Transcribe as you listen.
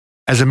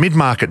As a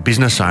mid-market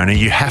business owner,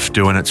 you have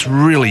to, and it's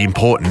really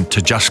important to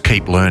just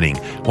keep learning.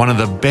 One of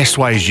the best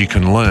ways you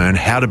can learn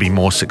how to be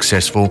more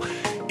successful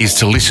is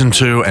to listen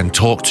to and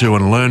talk to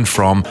and learn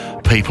from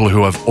people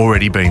who have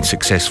already been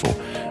successful.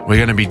 We're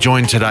going to be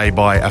joined today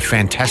by a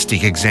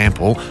fantastic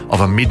example of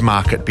a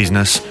mid-market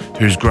business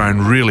who's grown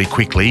really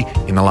quickly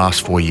in the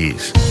last 4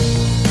 years.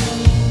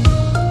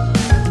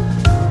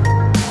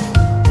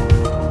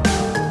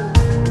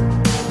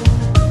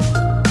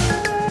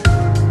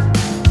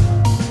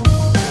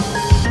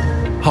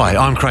 Hi,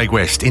 I'm Craig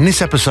West. In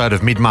this episode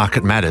of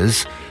Mid-Market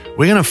Matters,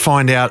 we're going to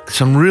find out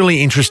some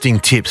really interesting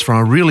tips from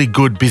a really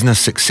good business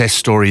success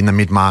story in the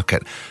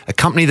mid-market. A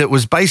company that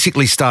was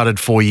basically started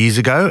 4 years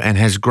ago and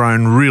has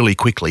grown really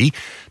quickly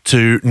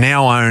to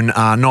now own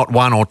not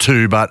one or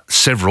two, but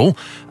several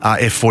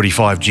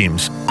F45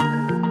 gyms.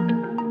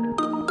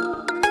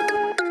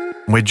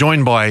 We're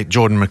joined by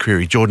Jordan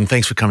McCreary. Jordan,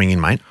 thanks for coming in,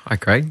 mate. Hi,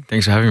 Craig.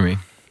 Thanks for having me.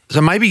 So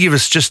maybe give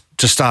us, just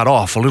to start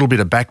off, a little bit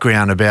of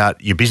background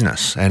about your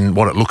business and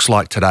what it looks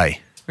like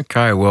today.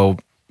 Okay, well,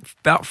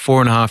 about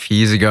 4.5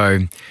 years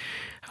ago,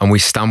 we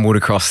stumbled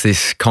across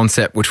this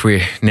concept which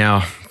we're now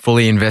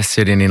fully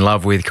invested in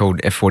love with,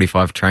 called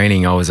F45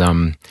 training. I was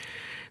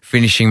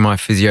finishing my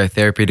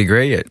physiotherapy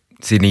degree at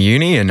Sydney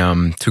Uni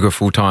and took a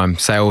full-time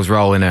sales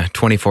role in a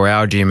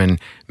 24-hour gym and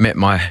met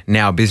my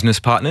now business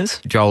partners,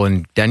 Joel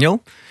and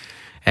Daniel.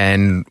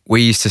 And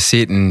we used to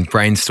sit and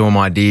brainstorm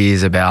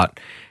ideas about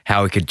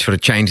how we could sort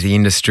of change the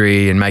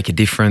industry and make a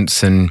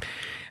difference, and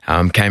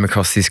came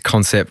across this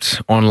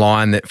concept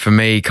online that for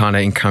me kind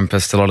of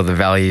encompassed a lot of the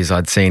values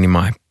I'd seen in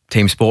my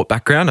team sport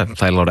background. I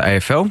played a lot of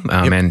AFL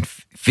and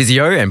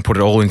physio, and put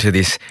it all into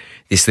this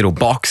little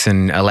box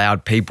and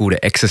allowed people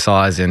to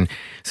exercise and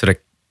sort of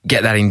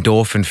get that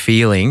endorphin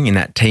feeling in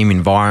that team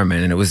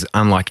environment. And it was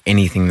unlike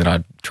anything that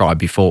I'd tried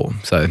before.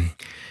 So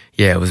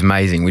yeah, it was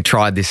amazing. We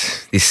tried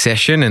this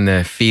session, and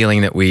the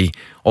feeling that we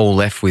all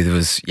left with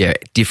was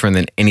different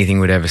than anything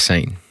we'd ever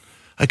seen.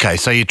 Okay,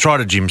 so you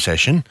tried a gym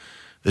session.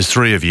 There's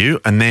three of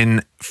you, and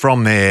then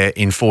from there,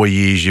 in 4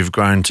 years, you've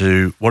grown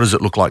to, what does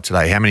it look like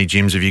today? How many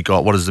gyms have you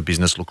got? What does the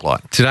business look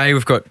like? Today,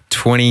 we've got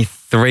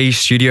 23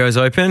 studios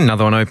open,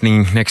 another one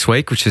opening next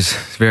week, which is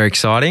very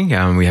exciting.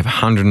 We have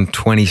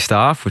 120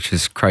 staff, which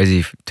is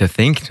crazy to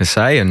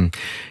say, and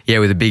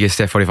we're the biggest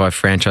F45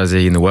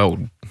 franchisee in the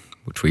world,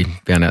 which we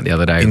found out the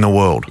other day. In the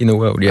world? In the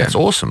world, yeah. That's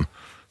awesome.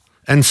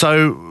 And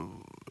so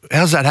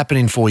how's that happen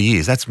in 4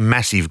 years? That's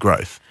massive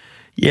growth.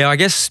 Yeah, I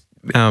guess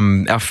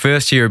our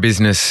first year of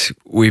business,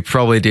 we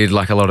probably did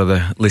like a lot of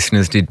the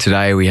listeners did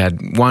today. We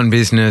had one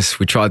business.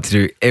 We tried to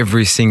do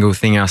every single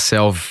thing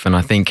ourselves. And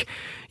I think,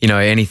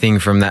 anything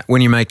from that,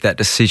 when you make that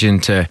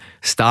decision to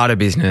start a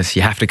business,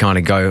 you have to kind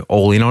of go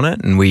all in on it.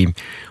 And we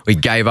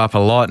gave up a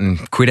lot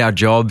and quit our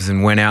jobs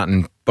and went out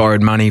and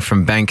borrowed money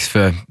from banks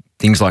for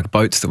things like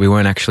boats that we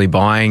weren't actually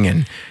buying,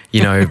 and,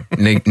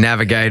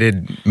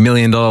 navigated $1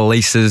 million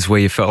leases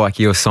where you felt like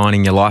you were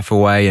signing your life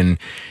away, and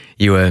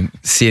you were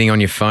sitting on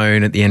your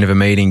phone at the end of a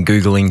meeting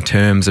Googling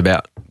terms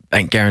about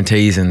bank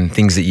guarantees and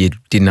things that you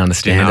didn't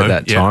understand at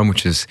that time,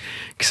 which is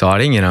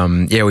exciting.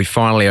 And we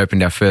finally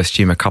opened our first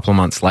gym a couple of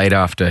months later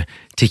after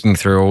ticking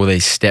through all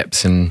these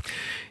steps. And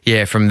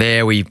from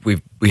there we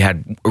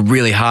had a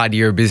really hard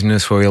year of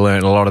business where we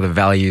learned a lot of the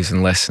values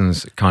and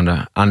lessons that kind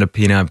of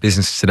underpin our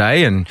business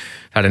today, and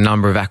had a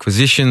number of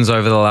acquisitions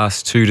over the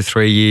last 2 to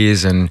 3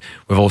 years. And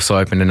we've also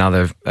opened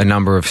a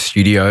number of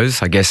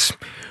studios. I guess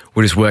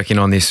we're just working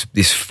on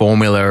this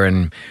formula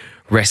and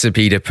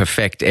recipe to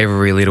perfect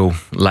every little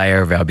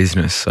layer of our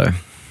business.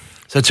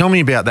 So tell me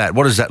about that.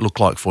 What does that look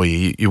like for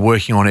you? You're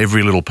working on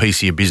every little piece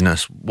of your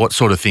business. What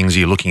sort of things are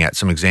you looking at?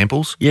 Some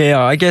examples?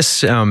 Yeah, I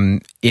guess in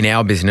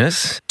our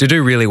business, to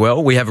do really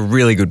well, we have a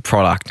really good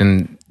product,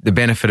 and the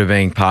benefit of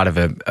being part of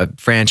a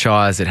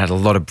franchise that had a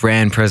lot of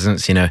brand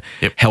presence in a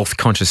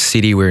health-conscious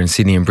city. We're in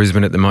Sydney and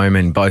Brisbane at the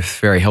moment, both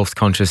very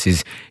health-conscious,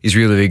 is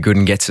really, really good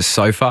and gets us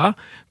so far.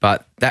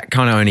 But that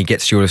kind of only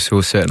gets you to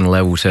a certain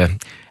level to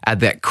add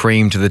that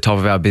cream to the top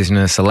of our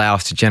business, allow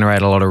us to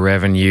generate a lot of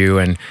revenue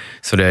and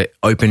sort of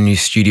open new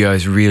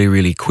studios really,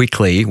 really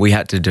quickly. We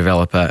had to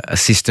develop a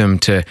system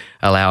to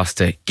allow us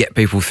to get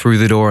people through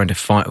the door and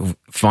to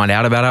find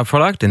out about our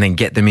product and then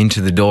get them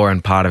into the door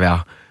and part of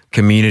our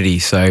community.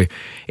 So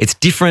it's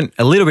different,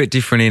 a little bit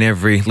different in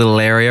every little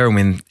area and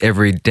in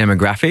every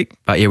demographic.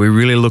 But we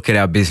really look at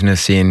our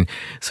business in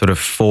sort of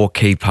 4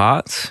 key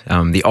parts.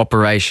 The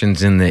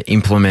operations and the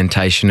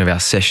implementation of our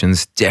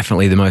sessions,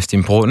 definitely the most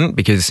important,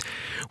 because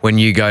when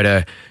you go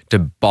to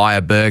buy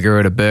a burger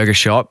at a burger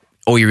shop,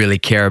 all you really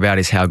care about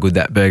is how good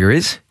that burger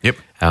is. Yep.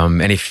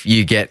 And if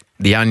you get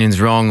the onions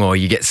wrong or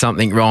you get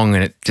something wrong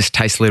and it just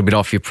tastes a little bit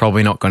off, you're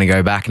probably not going to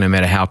go back, no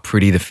matter how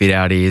pretty the fit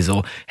out is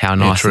or how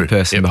nice the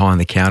person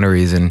behind the counter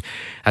is. And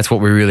that's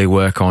what we really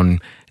work on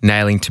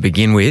nailing to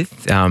begin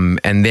with. And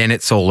then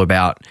it's all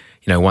about,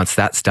 once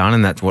that's done,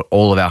 and that's what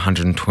all of our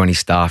 120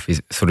 staff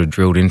is sort of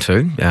drilled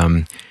into.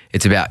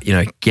 It's about,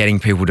 getting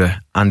people to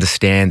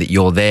understand that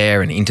you're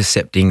there and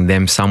intercepting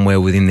them somewhere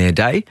within their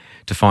day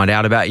to find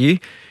out about you.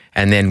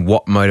 And then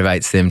what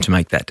motivates them to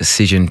make that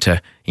decision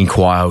to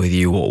inquire with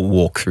you or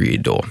walk through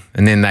your door.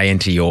 And then they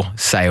enter your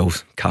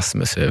sales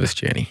customer service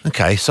journey.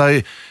 Okay,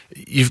 so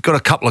you've got a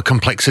couple of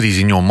complexities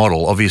in your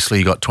model. Obviously,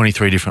 you've got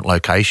 23 different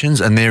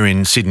locations, and they're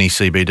in Sydney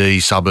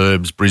CBD,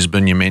 suburbs,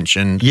 Brisbane, you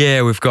mentioned.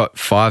 Yeah, we've got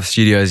 5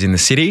 studios in the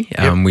city.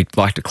 We'd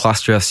like to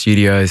cluster our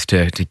studios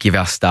to give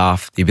our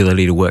staff the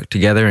ability to work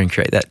together and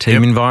create that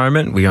team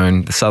environment. We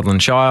own the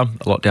Sutherland Shire,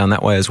 a lot down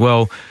that way as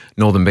well,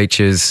 Northern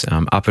Beaches,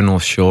 Upper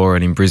North Shore,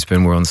 and in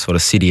Brisbane we're on sort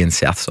of city and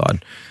south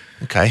side.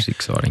 Okay. It's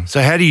exciting.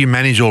 So how do you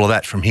manage all of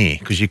that from here?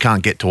 Because you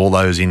can't get to all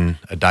those in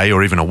a day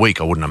or even a week,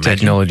 I wouldn't imagine.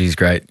 Technology's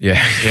great.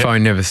 Yeah.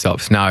 Phone never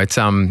stops. No, it's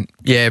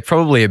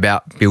probably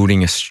about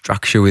building a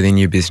structure within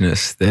your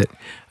business that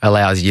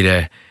allows you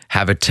to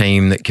have a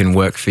team that can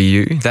work for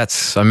you.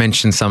 I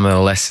mentioned some of the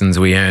lessons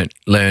we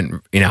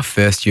learned in our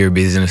first year of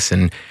business,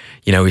 and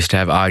we used to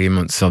have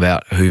arguments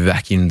about who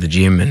vacuumed the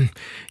gym and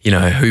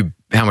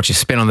how much you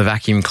spent on the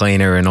vacuum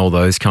cleaner and all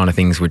those kind of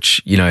things,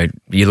 which, you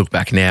look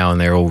back now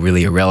and they're all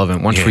really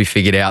irrelevant. Once we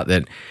figured out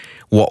that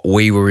what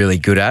we were really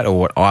good at, or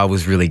what I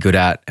was really good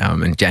at,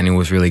 and Daniel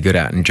was really good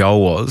at, and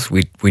Joel was,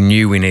 we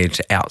knew we needed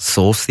to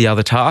outsource the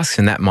other tasks.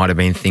 And that might have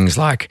been things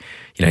like,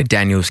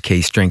 Daniel's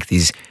key strength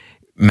is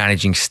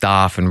managing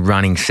staff and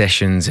running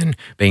sessions and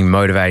being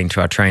motivating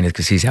to our trainers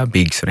because he's our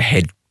big sort of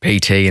head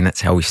PT, and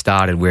that's how we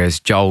started. Whereas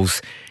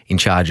Joel's in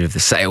charge of the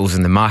sales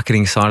and the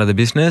marketing side of the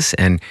business,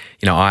 and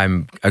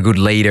I'm a good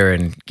leader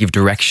and give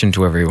direction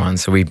to everyone.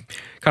 So we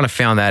kind of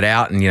found that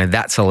out, and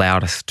that's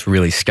allowed us to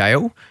really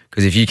scale,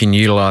 because if you can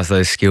utilize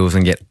those skills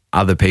and get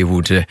other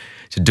people to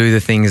do the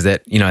things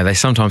that they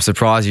sometimes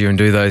surprise you and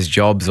do those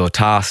jobs or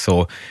tasks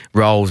or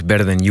roles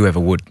better than you ever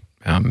would,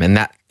 and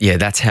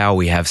that's how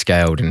we have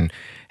scaled, and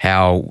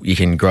how you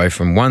can grow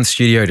from 1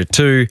 studio to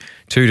 2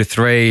 to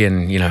 3,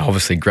 and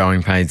obviously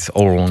growing pains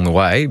all along the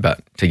way, but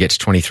to get to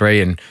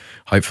 23 and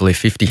hopefully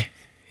 50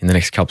 in the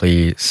next couple of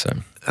years. So.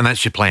 And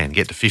that's your plan,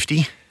 get to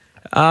 50?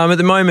 At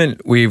the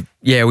moment, we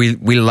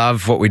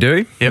love what we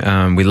do.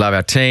 Yep. We love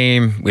our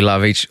team. We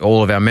love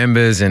all of our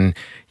members, and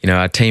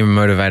our team are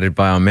motivated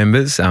by our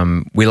members.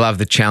 We love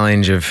the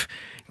challenge of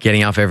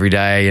getting up every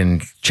day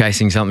and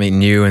chasing something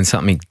new and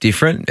something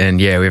different. And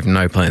we have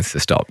no plans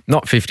to stop.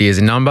 Not 50 as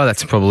a number.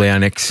 That's probably our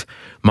next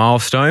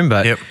milestone.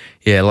 But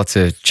lots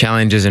of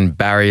challenges and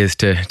barriers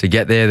to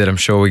get there that I'm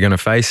sure we're going to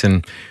face,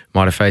 and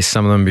might have faced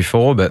some of them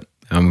before, but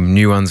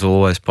new ones will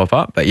always pop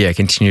up. But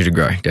continue to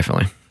grow,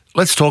 definitely.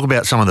 Let's talk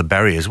about some of the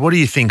barriers. What do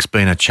you think's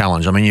been a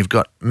challenge? I mean, you've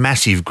got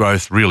massive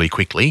growth really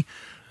quickly.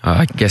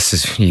 I guess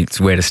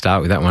it's where to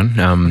start with that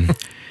one.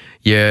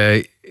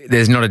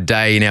 There's not a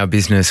day in our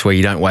business where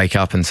you don't wake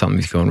up and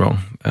something's gone wrong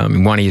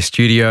in one of your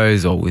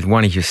studios or with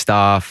one of your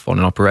staff on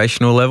an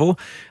operational level.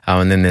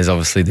 And then there's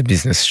obviously the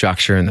business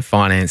structure and the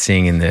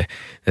financing and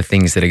the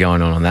things that are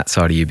going on that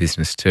side of your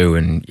business too.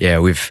 And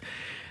we've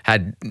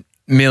had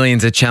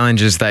millions of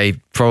challenges. They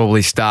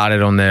probably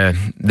started on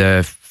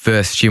the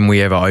first gym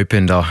we ever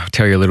opened. I'll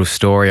tell you a little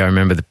story. I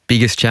remember the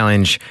biggest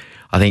challenge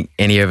I think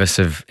any of us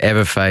have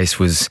ever faced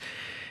was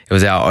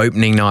our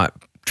opening night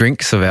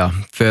drinks of our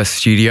first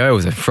studio. It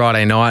was a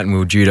Friday night and we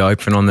were due to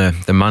open on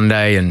the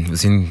Monday, and it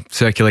was in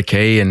Circular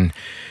Quay, and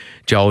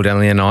Joel,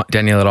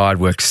 Daniel and I had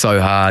worked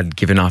so hard,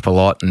 given up a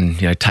lot, and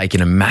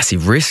taken a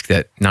massive risk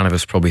that none of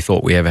us probably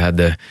thought we ever had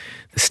the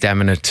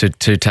stamina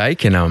to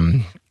take.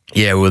 And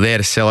we were there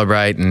to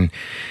celebrate, and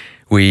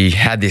we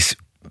had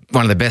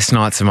one of the best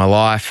nights of my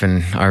life.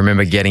 And I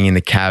remember getting in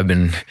the cab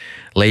and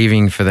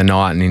leaving for the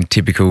night, and in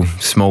typical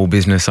small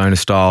business owner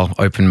style,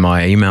 opened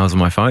my emails on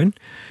my phone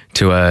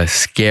to a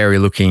scary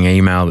looking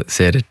email that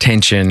said,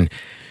 "Attention,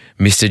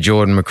 Mr.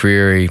 Jordan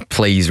McCreary,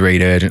 please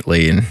read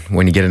urgently." And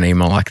when you get an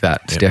email like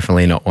that, it's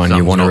definitely not one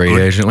you want to read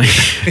urgently.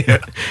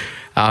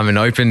 And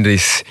opened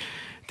this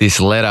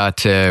letter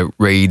to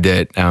read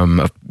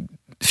that,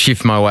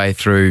 shift my way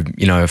through,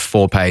 a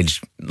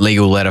 4-page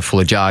legal letter full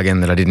of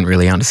jargon that I didn't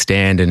really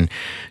understand, and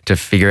to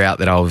figure out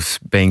that I was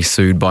being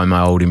sued by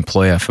my old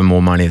employer for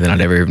more money than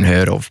I'd ever even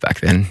heard of back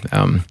then,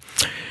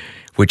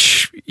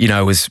 which,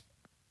 was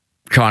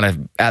kind of,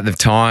 at the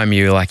time,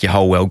 you're like, your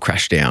whole world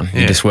crashed down.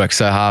 You just worked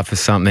so hard for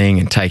something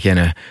and taken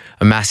a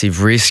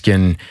massive risk,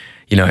 and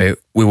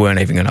we weren't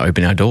even going to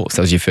open our doors.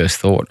 That was your first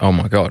thought. Oh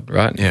my God,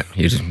 right? Yeah.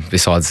 You just,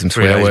 besides some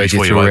swear words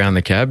you threw around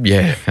the cab.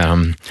 Yeah.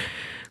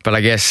 But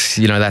I guess,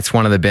 that's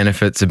one of the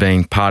benefits of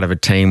being part of a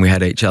team. We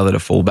had each other to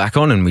fall back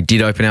on, and we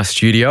did open our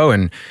studio,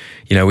 and,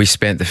 we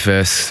spent the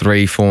first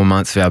 3-4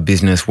 months of our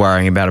business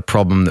worrying about a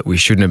problem that we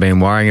shouldn't have been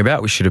worrying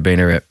about. We should have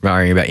been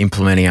worrying about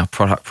implementing our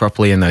product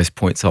properly, and those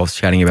points I was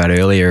chatting about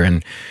earlier.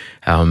 And,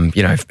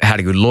 had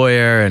a good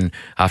lawyer, and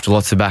after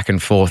lots of back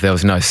and forth, there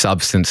was no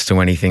substance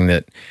to anything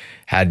that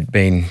had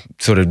been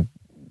sort of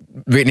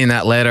written in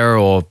that letter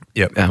or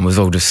Yep. was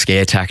all just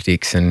scare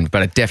tactics,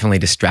 but it definitely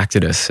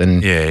distracted us.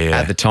 And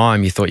at the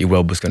time, you thought your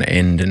world was going to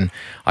end. And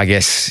I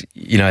guess,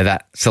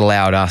 that's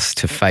allowed us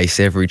to face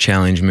every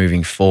challenge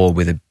moving forward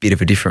with a bit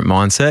of a different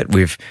mindset.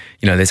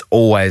 There's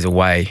always a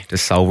way to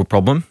solve a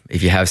problem.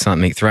 If you have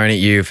something thrown at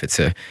you, if it's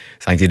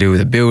something to do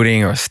with a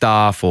building or a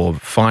staff or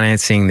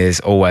financing, there's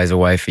always a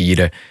way for you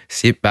to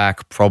sit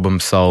back, problem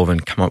solve,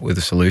 and come up with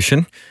a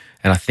solution.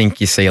 And I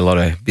think you see a lot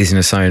of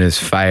business owners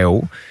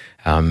fail,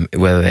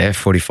 whether they're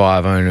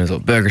F45 owners or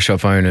burger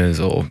shop owners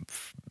or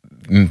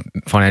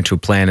financial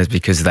planners,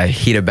 because they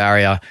hit a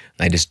barrier,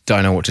 they just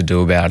don't know what to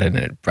do about it, and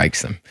it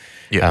breaks them.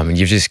 And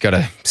you've just got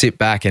to sit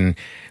back and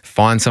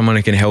find someone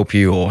who can help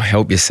you or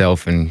help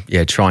yourself, and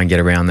try and get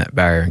around that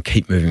barrier and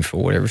keep moving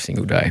forward every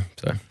single day.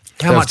 So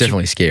that's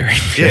definitely scary.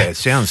 Yeah, it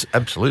sounds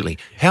absolutely.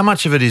 How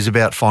much of it is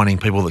about finding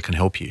people that can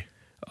help you?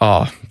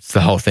 Oh, it's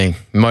the whole thing.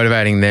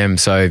 Motivating them.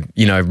 So,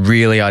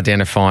 really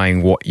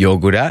identifying what you're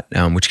good at,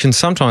 which can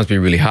sometimes be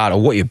really hard,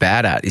 or what you're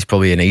bad at is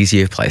probably an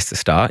easier place to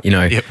start.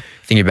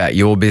 Thinking about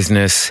your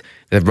business,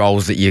 the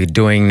roles that you're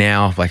doing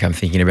now. Like, I'm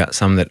thinking about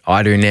some that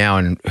I do now,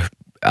 and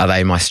are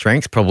they my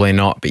strengths? Probably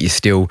not, but you're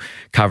still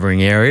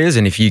covering areas.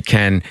 And if you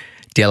can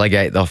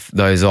delegate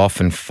those off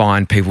and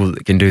find people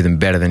that can do them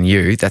better than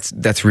you,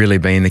 that's really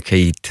been the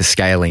key to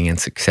scaling and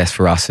success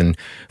for us and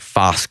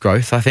fast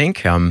growth, I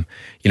think.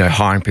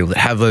 Hiring people that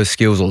have those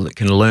skills or that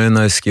can learn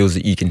those skills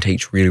that you can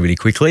teach really, really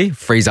quickly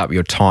frees up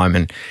your time,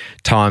 and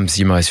time's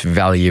your most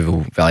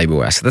valuable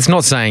asset. That's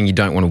not saying you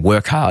don't want to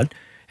work hard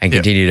and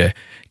continue to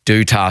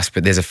do tasks,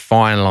 but there's a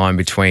fine line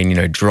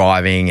between,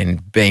 driving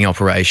and being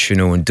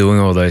operational and doing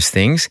all those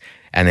things,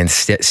 and then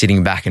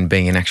sitting back and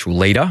being an actual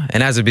leader.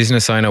 And as a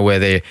business owner,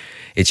 whether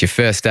it's your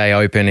first day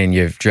open and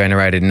you've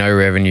generated no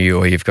revenue,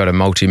 or you've got a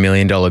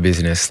multi-million-dollar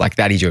business, like,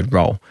 that is your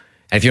role.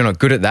 And if you're not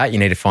good at that, you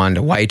need to find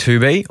a way to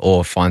be,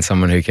 or find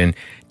someone who can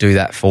do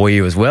that for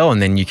you as well,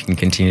 and then you can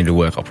continue to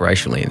work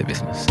operationally in the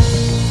business.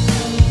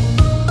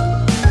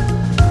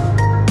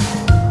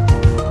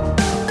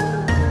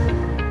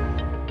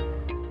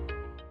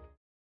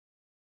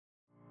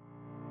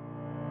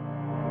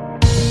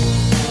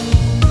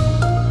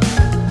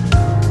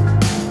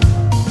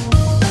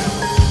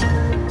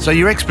 So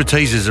your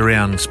expertise is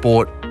around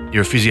sport.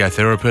 You're a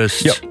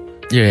physiotherapist.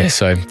 Yep. Yeah,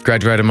 so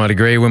graduated my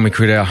degree when we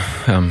quit our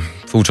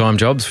full-time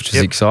jobs, which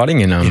is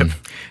exciting. And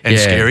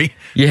scary.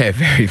 Yeah,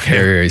 very,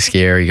 very, very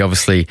scary.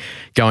 Obviously,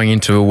 going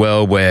into a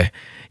world where,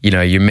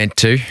 you're meant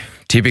to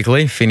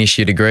typically finish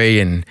your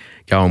degree and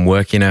go and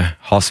work in a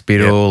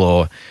hospital,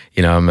 or,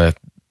 I'm a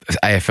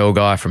AFL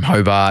guy from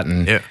Hobart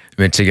and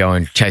meant to go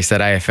and chase that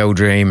AFL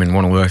dream and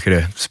want to work at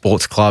a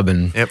sports club,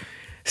 and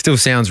still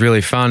sounds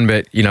really fun.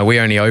 But, we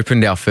only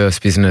opened our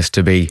first business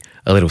to be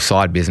a little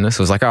side business.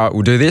 I was like, all right,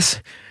 we'll do this.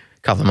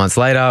 A couple of months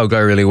later, it'll go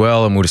really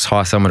well, and we'll just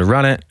hire someone to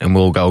run it, and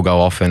we'll go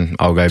off, and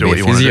I'll go be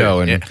a physio.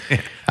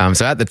 And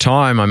so at the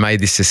time, I made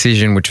this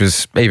decision, which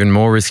was even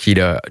more risky,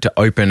 to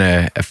open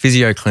a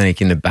physio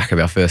clinic in the back of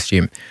our first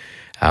gym,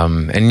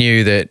 and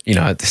knew that,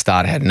 at the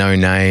start, it had no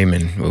name,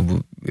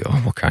 and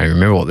I can't even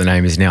remember what the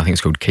name is now. I think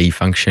it's called Key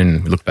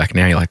Function. Look back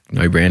now, you're like,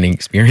 no branding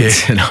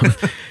experience. And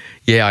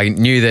I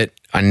knew that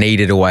I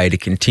needed a way to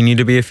continue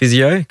to be a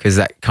physio, because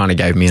that kind of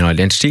gave me an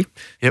identity.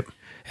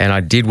 And I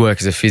did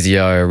work as a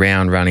physio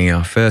around running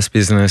our first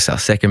business, our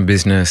second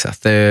business, our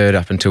third,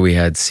 up until we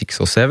had 6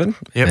 or 7.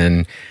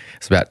 And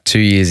it's about 2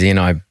 years in,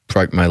 I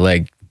broke my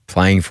leg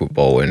playing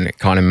football, and it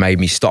kind of made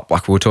me stop.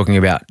 Like we were talking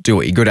about, do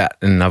what you're good at.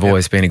 And I've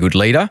always been a good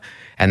leader.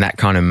 And that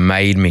kind of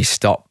made me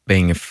stop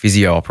being a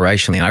physio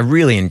operationally. And I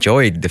really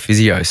enjoyed the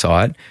physio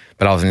side,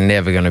 but I was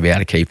never going to be able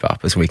to keep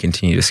up as we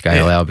continue to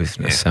scale our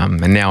business. And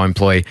now I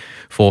employ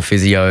 4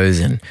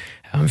 physios, and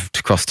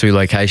across 2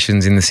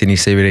 locations in the Sydney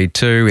CBD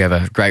too. We have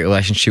a great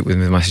relationship with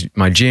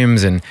my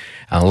gyms and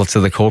lots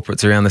of the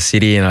corporates around the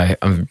city, and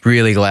I'm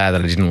really glad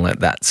that I didn't let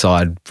that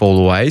side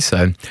fall away.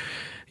 So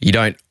you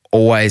don't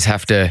always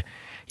have to,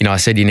 I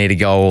said you need to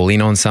go all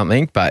in on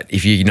something, but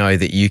if you know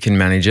that you can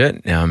manage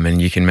it, and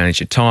you can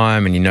manage your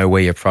time, and you know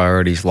where your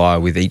priorities lie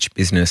with each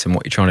business and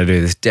what you're trying to do,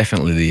 there's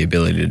definitely the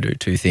ability to do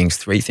 2 things,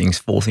 3 things,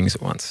 4 things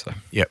at once.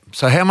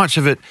 So how much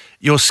of it,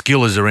 your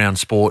skill is around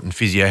sport and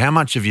physio? How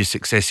much of your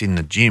success in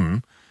the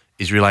gym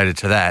is related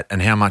to that,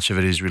 and how much of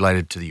it is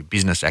related to the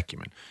business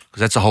acumen?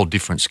 Because that's a whole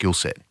different skill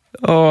set.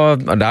 Oh,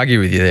 I'd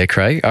argue with you there,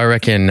 Craig. I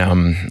reckon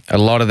a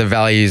lot of the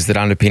values that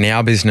underpin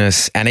our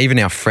business and even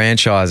our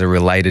franchise are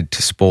related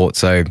to sport.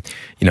 So,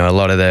 a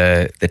lot of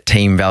the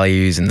team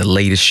values and the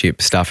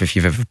leadership stuff, if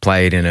you've ever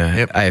played in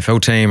an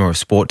AFL team or a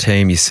sport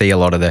team, you see a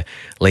lot of the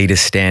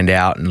leaders stand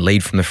out and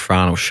lead from the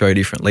front or show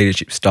different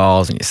leadership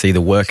styles, and you see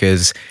the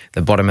workers,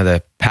 the bottom of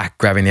the pack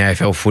grabbing the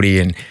AFL footy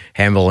and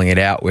handballing it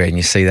out, and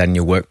you see that in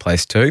your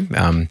workplace too.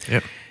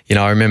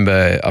 I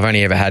remember I've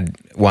only ever had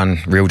one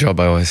real job.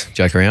 I always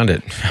joke around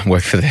it. I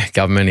worked for the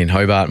government in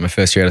Hobart my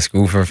first year out of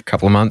school for a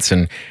couple of months,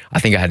 and I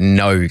think I had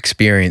no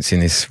experience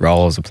in this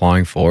role I was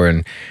applying for,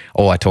 and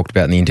all I talked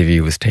about in the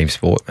interview was team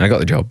sport, and I got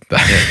the job.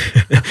 But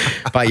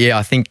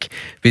I think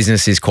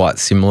business is quite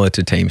similar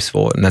to team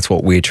sport, and that's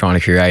what we're trying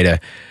to create,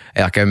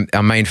 like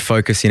our main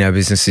focus in our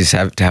business is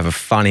to have a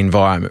fun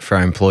environment for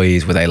our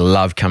employees where they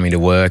love coming to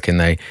work and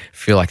they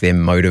feel like they're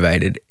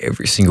motivated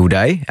every single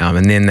day.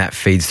 And then that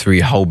feeds through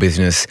your whole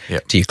business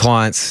to your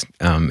clients,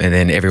 and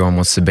then everyone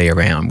wants to be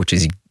around, which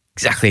is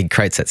exactly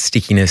creates that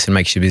stickiness and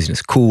makes your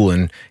business cool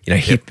and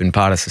hip and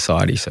part of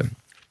society. So.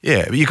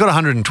 Yeah, but you've got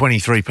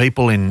 123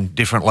 people in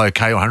different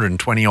locations,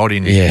 120 odd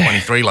in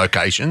 23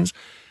 locations.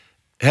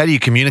 How do you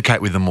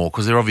communicate with them all?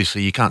 Because they're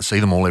obviously, you can't see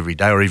them all every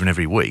day or even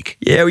every week.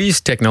 Yeah, we use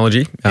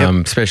technology,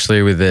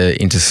 especially with the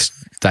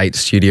interstate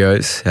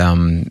studios,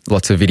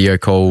 lots of video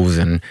calls.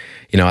 And,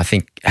 I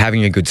think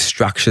having a good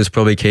structure is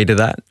probably key to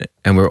that.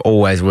 And we're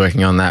always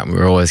working on that.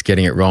 We're always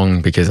getting it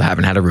wrong because I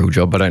haven't had a real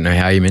job. I don't know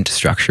how you're meant to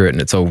structure it.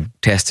 And it's all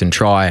test and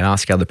try and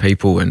ask other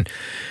people. And,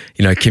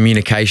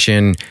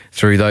 communication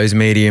through those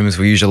mediums.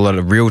 We use a lot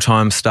of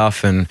real-time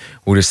stuff, and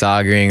we're just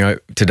arguing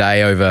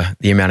today over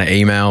the amount of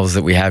emails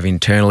that we have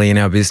internally in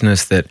our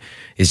business that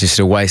is just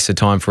a waste of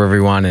time for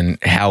everyone, and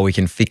how we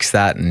can fix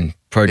that, and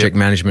project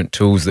management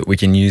tools that we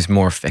can use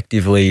more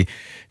effectively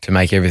to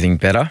make everything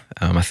better.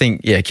 I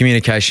think,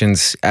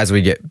 communications, as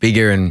we get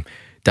bigger and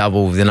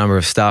double the number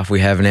of staff we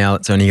have now,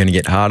 it's only going to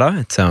get harder.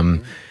 It's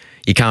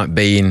you can't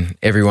be in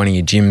every one of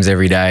your gyms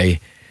every day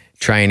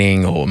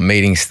training or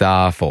meeting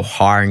staff or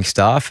hiring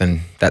staff,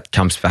 and that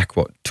comes back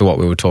to what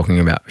we were talking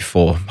about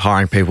before,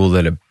 hiring people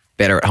that are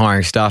better at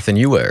hiring staff than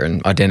you were,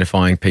 and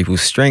identifying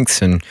people's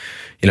strengths and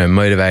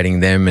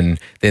motivating them, and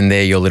then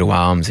they're your little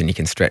arms and you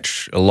can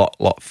stretch a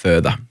lot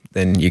further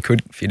than you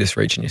could if you're just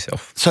reaching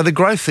yourself. So the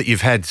growth that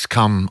you've had's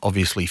come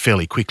obviously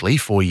fairly quickly,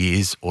 4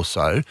 years or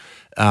so.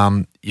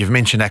 You've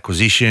mentioned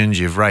acquisitions,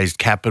 you've raised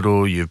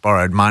capital, you've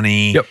borrowed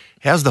money. Yep.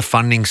 How's the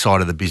funding side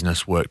of the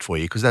business worked for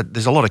you? Because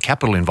there's a lot of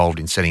capital involved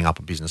in setting up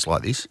a business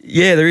like this.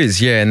 Yeah, there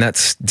is. Yeah, and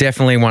that's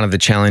definitely one of the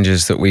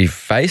challenges that we've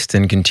faced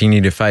and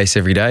continue to face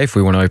every day. If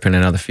we want to open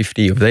another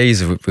 50 of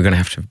these, we're going to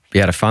have to be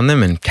able to fund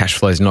them, and cash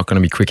flow is not going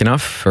to be quick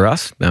enough for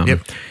us.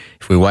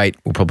 If we wait,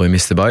 we'll probably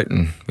miss the boat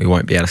and we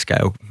won't be able to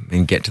scale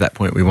and get to that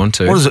point we want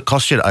to. What does it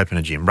cost you to open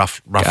a gym?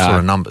 Rough sort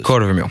of numbers.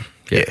 $250,000.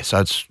 Yeah, so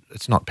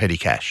it's not petty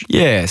cash.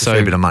 Yeah, it's a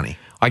fair bit of money.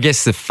 I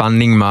guess the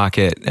funding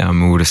market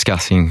we were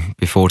discussing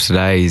before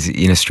today is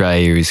in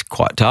Australia is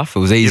quite tough. It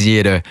was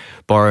easier to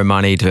borrow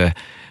money to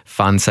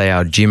fund, say,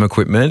 our gym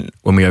equipment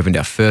when we opened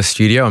our first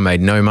studio and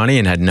made no money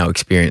and had no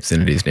experience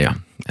than it is now.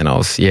 And I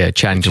was,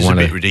 chatting to one of...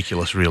 It's a bit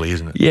ridiculous, really,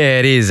 isn't it? Yeah,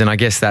 it is. And I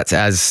guess that's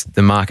as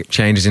the market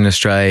changes in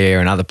Australia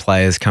and other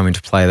players come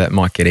into play, that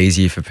might get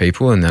easier for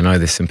people. And I know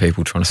there's some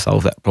people trying to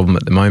solve that problem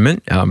at the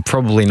moment.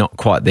 Probably not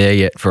quite there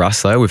yet for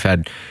us, though. We've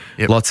had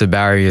lots of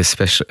barriers,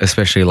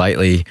 especially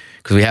lately,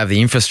 because we have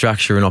the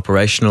infrastructure and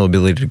operational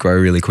ability to grow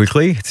really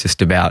quickly. It's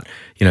just about,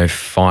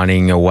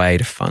 finding a way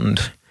to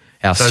fund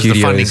our studios. So is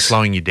the funding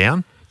slowing you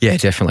down? Yeah,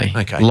 definitely.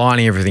 Okay.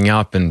 Lining everything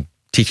up and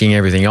ticking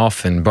everything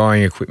off and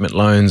borrowing equipment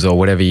loans or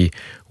whatever you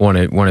want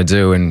to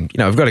do. And,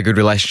 I've got a good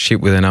relationship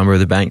with a number of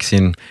the banks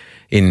in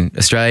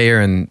Australia,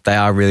 and they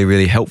are really,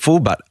 really helpful,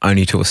 but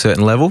only to a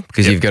certain level,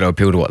 because you've got to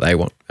appeal to what they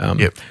want.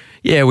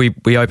 Yeah,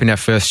 we opened our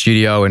first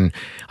studio, and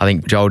I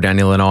think Joel,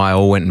 Daniel and I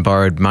all went and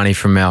borrowed money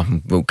from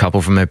a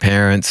couple from their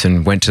parents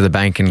and went to the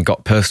bank and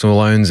got personal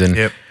loans. And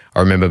I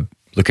remember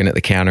looking at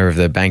the counter of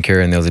the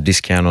banker and there was a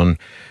discount on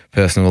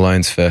personal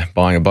loans for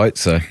buying a boat.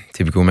 So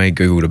typical me,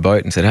 Googled a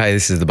boat and said, hey,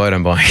 this is the boat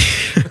I'm buying.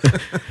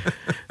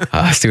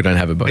 I still don't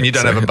have a boat. And you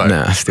don't have a boat?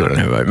 No, I still don't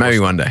have a boat. Maybe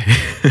one day.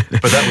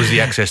 But that was the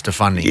access to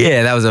funding.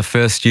 Yeah, that was our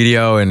first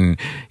studio, and,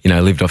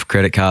 lived off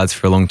credit cards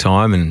for a long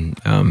time, and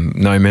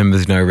no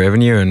members, no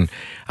revenue. And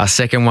our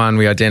second one,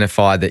 we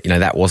identified that,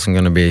 that wasn't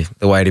going to be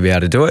the way to be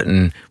able to do it,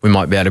 and we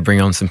might be able to bring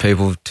on some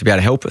people to be able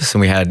to help us.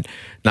 And we had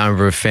a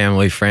number of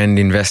family friend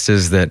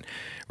investors that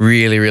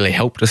really, really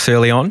helped us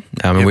early on.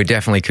 And we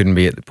definitely couldn't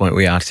be at the point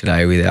we are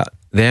today without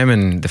them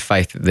and the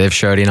faith that they've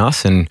showed in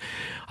us. And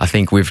I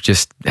think we've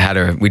just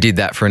we did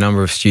that for a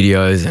number of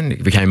studios, and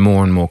it became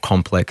more and more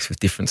complex with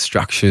different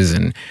structures.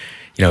 And,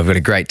 we've got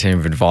a great team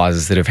of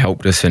advisors that have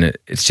helped us, and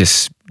it's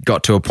just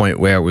got to a point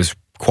where it was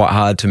quite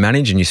hard to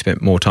manage, and you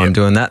spent more time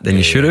doing that than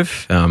you should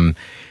have. And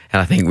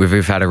I think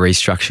we've had a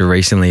restructure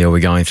recently, or we're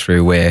going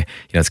through, where,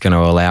 it's going to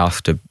allow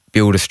us to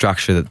build a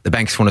structure that the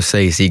banks want to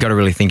see. So you got to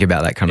really think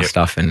about that kind of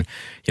stuff, and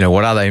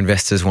what other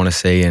investors want to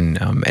see, and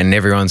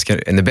everyone's going.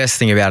 And the best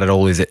thing about it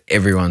all is that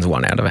everyone's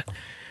won out of it.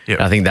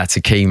 I think that's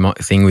a key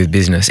thing with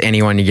business.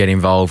 Anyone you get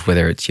involved,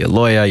 whether it's your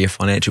lawyer, your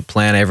financial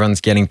planner,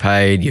 everyone's getting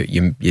paid.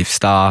 Your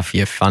staff,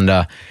 your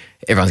funder,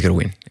 everyone's got to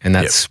win, and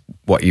that's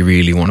what you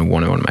really want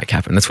to make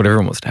happen. That's what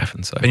everyone wants to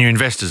happen. So, and your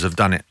investors have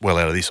done it well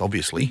out of this,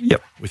 obviously.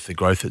 With the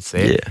growth that's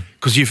there.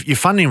 Because your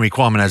funding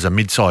requirement as a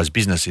mid-sized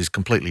business is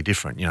completely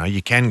different.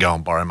 You can go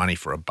and borrow money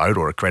for a boat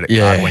or a credit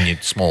card when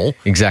you're small.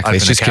 Exactly.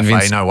 It's just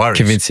no worries.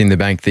 Convincing the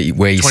bank that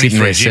where you sit in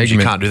their segment. You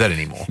can't do that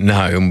anymore.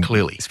 No,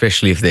 clearly.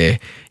 Especially if they're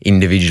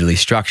individually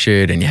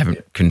structured and you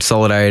haven't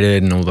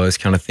consolidated and all those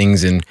kind of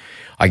things. And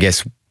I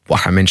guess,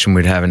 like I mentioned,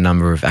 we'd have a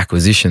number of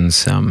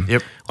acquisitions. One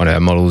of our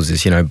models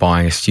is,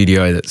 buying a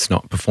studio that's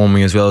not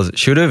performing as well as it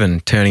should have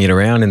and turning it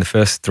around in the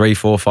first 3,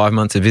 4, 5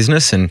 months of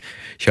business and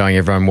showing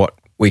everyone what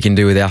we can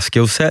do with our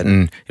skill set.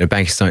 And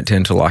banks don't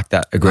tend to like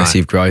that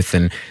aggressive growth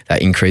and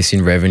that increase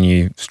in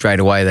revenue straight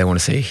away. They want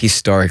to see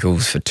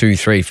historicals for 2,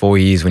 3, 4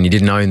 years when you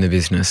didn't own the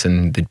business,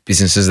 and the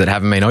businesses that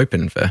haven't been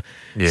open for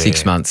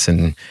 6 months.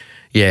 And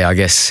I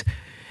guess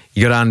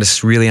you got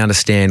to really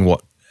understand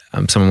what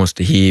someone wants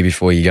to hear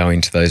before you go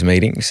into those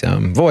meetings.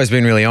 I've always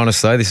been really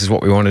honest though. This is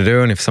what we want to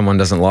do, and if someone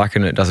doesn't like it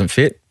and it doesn't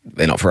fit,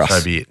 they're not for us.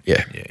 So be it.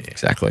 Yeah,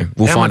 exactly.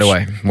 We'll find a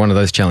way. One of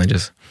those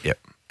challenges. Yep.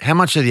 How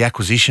much of the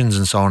acquisitions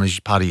and so on is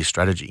part of your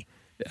strategy?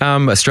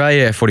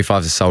 Australia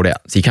F45s are sold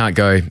out, so you can't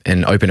go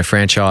and open a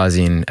franchise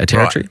in a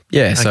territory. Right.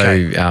 Yeah,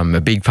 so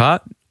a big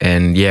part.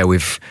 And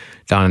we've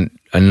done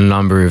a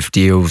number of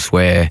deals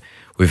where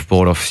we've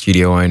bought off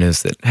studio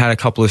owners that had a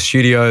couple of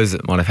studios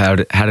that might have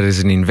had it as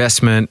an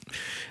investment,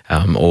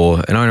 or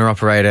an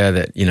owner-operator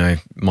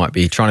that, might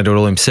be trying to do it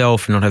all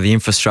himself and not have the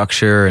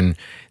infrastructure, and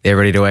they're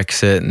ready to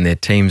exit and their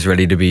team's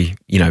ready to be,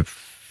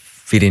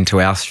 fit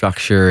into our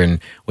structure, and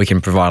we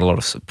can provide a lot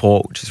of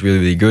support, which is really,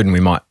 really good. And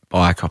we might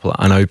buy a couple of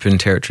unopened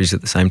territories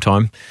at the same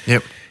time.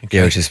 Yep. Okay.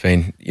 Yeah, which has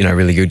been,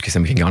 really good, because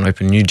then we can go and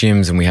open new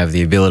gyms, and we have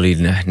the ability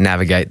to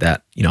navigate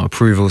that,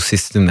 approval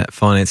system, that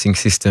financing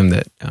system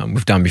that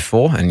we've done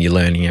before, and you're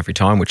learning every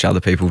time, which other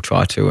people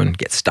try to and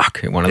get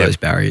stuck at one of those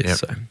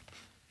barriers.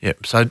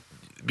 So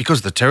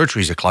because the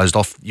territories are closed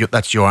off,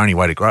 that's your only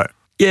way to grow.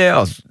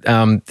 Yeah,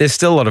 there's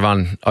still a lot of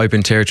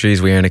unopened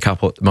territories. We own a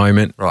couple at the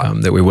moment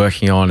that we're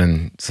working on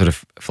and sort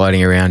of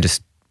floating around,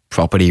 just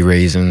property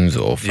reasons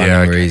or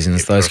funding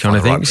reasons, those kind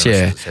of things.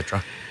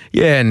 Etc.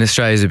 Yeah, and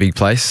Australia's a big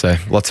place, so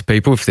lots of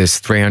people. If there's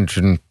between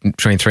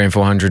 300 and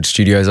 400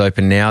 studios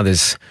open now,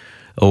 there's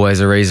always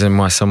a reason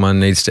why someone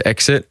needs to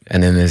exit.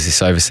 And then there's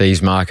this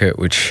overseas market,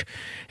 which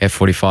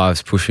F45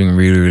 is pushing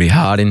really, really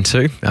hard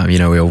into.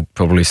 We all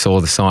probably saw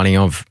the signing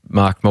of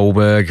Mark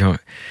Wahlberg.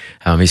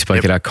 He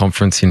spoke at our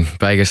conference in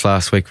Vegas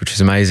last week, which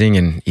was amazing,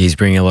 and he's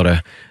bringing a lot of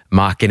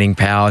marketing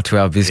power to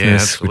our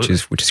business, which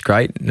is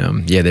great.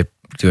 They're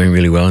doing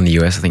really well in the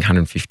US. I think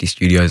 150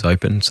 studios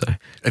open. So,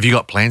 have you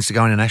got plans to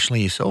go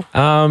internationally yourself?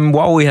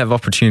 While we have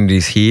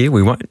opportunities here,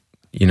 we won't.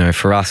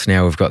 For us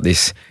now, we've got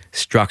this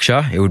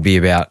structure. It would be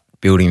about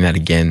building that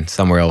again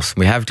somewhere else.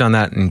 We have done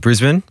that in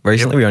Brisbane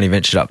recently. We only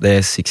ventured up there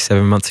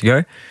 6-7 months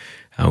ago.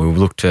 We'll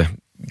look to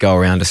go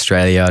around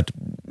Australia.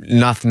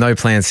 No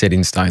plan set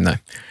in stone though.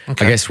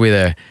 Okay. I guess with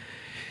a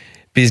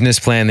business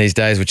plan these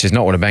days, which is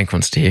not what a bank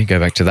wants to hear, go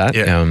back to that.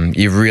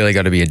 You've really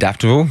got to be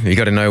adaptable. You've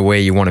got to know where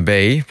you want to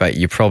be, but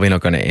you're probably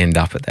not going to end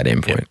up at that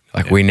endpoint.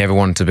 We never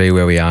wanted to be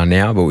where we are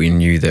now, but we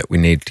knew that we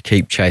needed to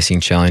keep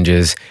chasing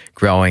challenges,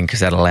 growing,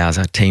 because that allows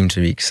our team to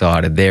be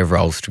excited, their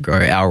roles to grow,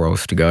 our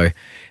roles to go.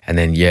 And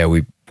then,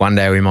 one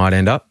day we might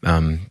end up,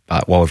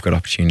 but while we've got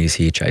opportunities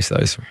here, chase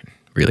those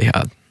really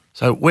hard.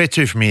 So where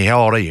to from here?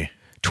 How old are you?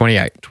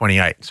 28.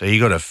 28. So you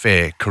got a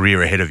fair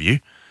career ahead of you.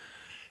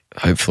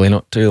 Hopefully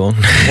not too long.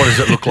 What does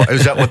it look like?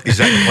 Is that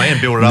the plan?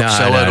 Build it up,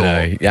 sell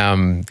it?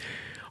 No.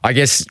 I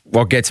guess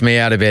what gets me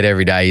out of bed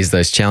every day is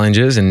those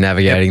challenges and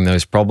navigating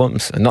those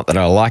problems. And not that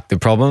I like the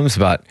problems,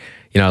 but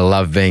I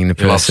love being the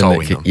person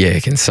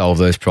that can solve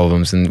those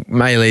problems, and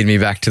may lead me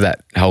back to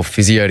that whole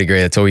physio degree.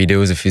 That's all you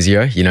do as a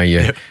physio.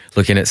 You're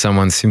looking at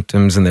someone's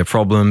symptoms and their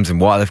problems and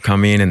why they've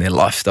come in and their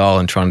lifestyle,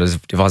 and trying to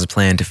devise a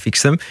plan to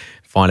fix them,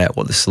 find out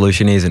what the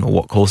solution is and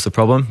what caused the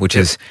problem, which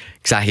is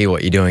exactly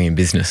what you're doing in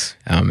business.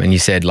 And you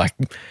said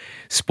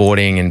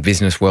sporting and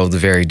business worlds are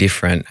very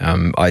different.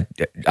 I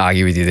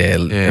argue with you there.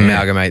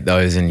 Amalgamate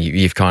those, and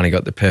you've kind of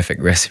got the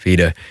perfect recipe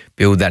to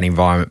build that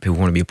environment people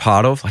want to be a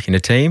part of, like in a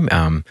team.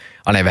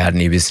 I never had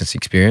any business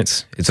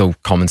experience. It's all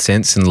common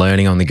sense and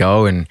learning on the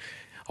go, and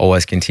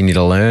always continue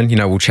to learn.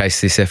 We'll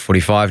chase this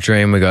F45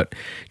 dream. We've got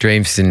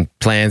dreams and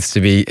plans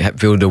to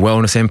build a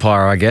wellness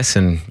empire, I guess.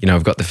 And,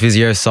 we've got the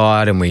physio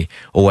side, and we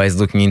always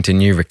looking into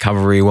new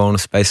recovery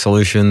wellness-based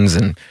solutions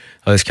and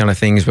those kind of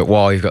things. But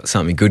while you've got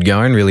something good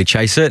going, really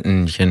chase it,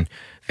 and you can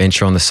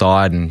venture on the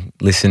side and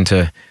listen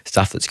to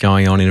stuff that's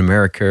going on in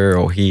America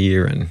or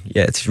here. And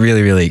it's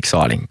really, really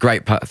exciting.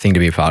 Great thing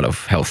to be a part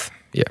of, health.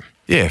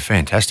 Yeah,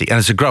 fantastic. And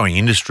it's a growing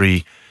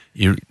industry.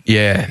 You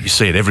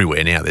see it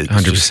everywhere now.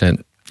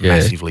 100%.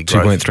 Massively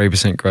growth.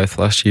 2.3% growth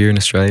last year in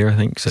Australia, I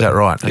think. So, is that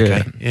right?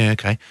 Okay. Yeah,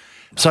 okay.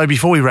 So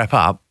before we wrap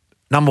up,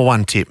 number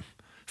one tip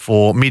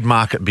for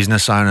mid-market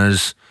business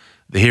owners,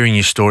 they're hearing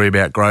your story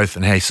about growth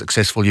and how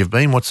successful you've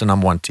been. What's the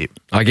number one tip?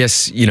 I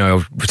guess, we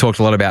talked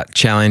a lot about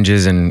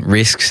challenges and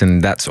risks,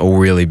 and that's all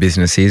really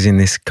business is in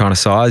this kind of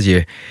size.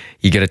 You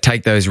got to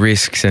take those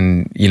risks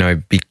and,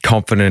 be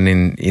confident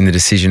in the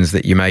decisions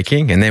that you're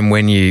making. And then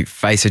when you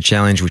face a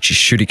challenge, which you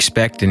should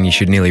expect and you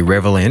should nearly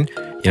revel in,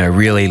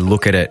 really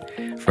look at it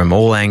from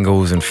all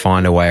angles and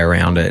find a way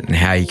around it, and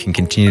how you can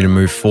continue to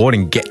move forward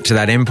and get to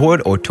that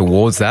endpoint or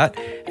towards that,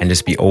 and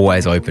just be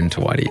always open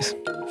to ideas.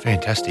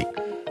 Fantastic.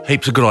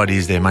 Heaps of good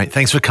ideas there, mate.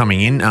 Thanks for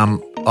coming in.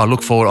 I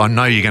look forward. I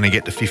know you're going to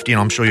get to 50, and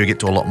I'm sure you'll get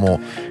to a lot more.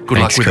 Good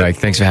luck with Craig. it.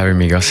 Thanks for having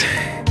me, guys.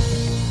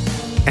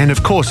 And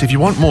of course, if you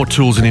want more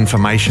tools and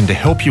information to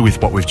help you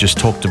with what we've just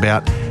talked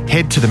about,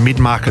 head to the Mid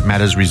Market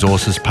Matters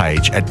resources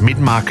page at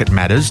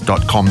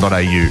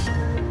midmarketmatters.com.au.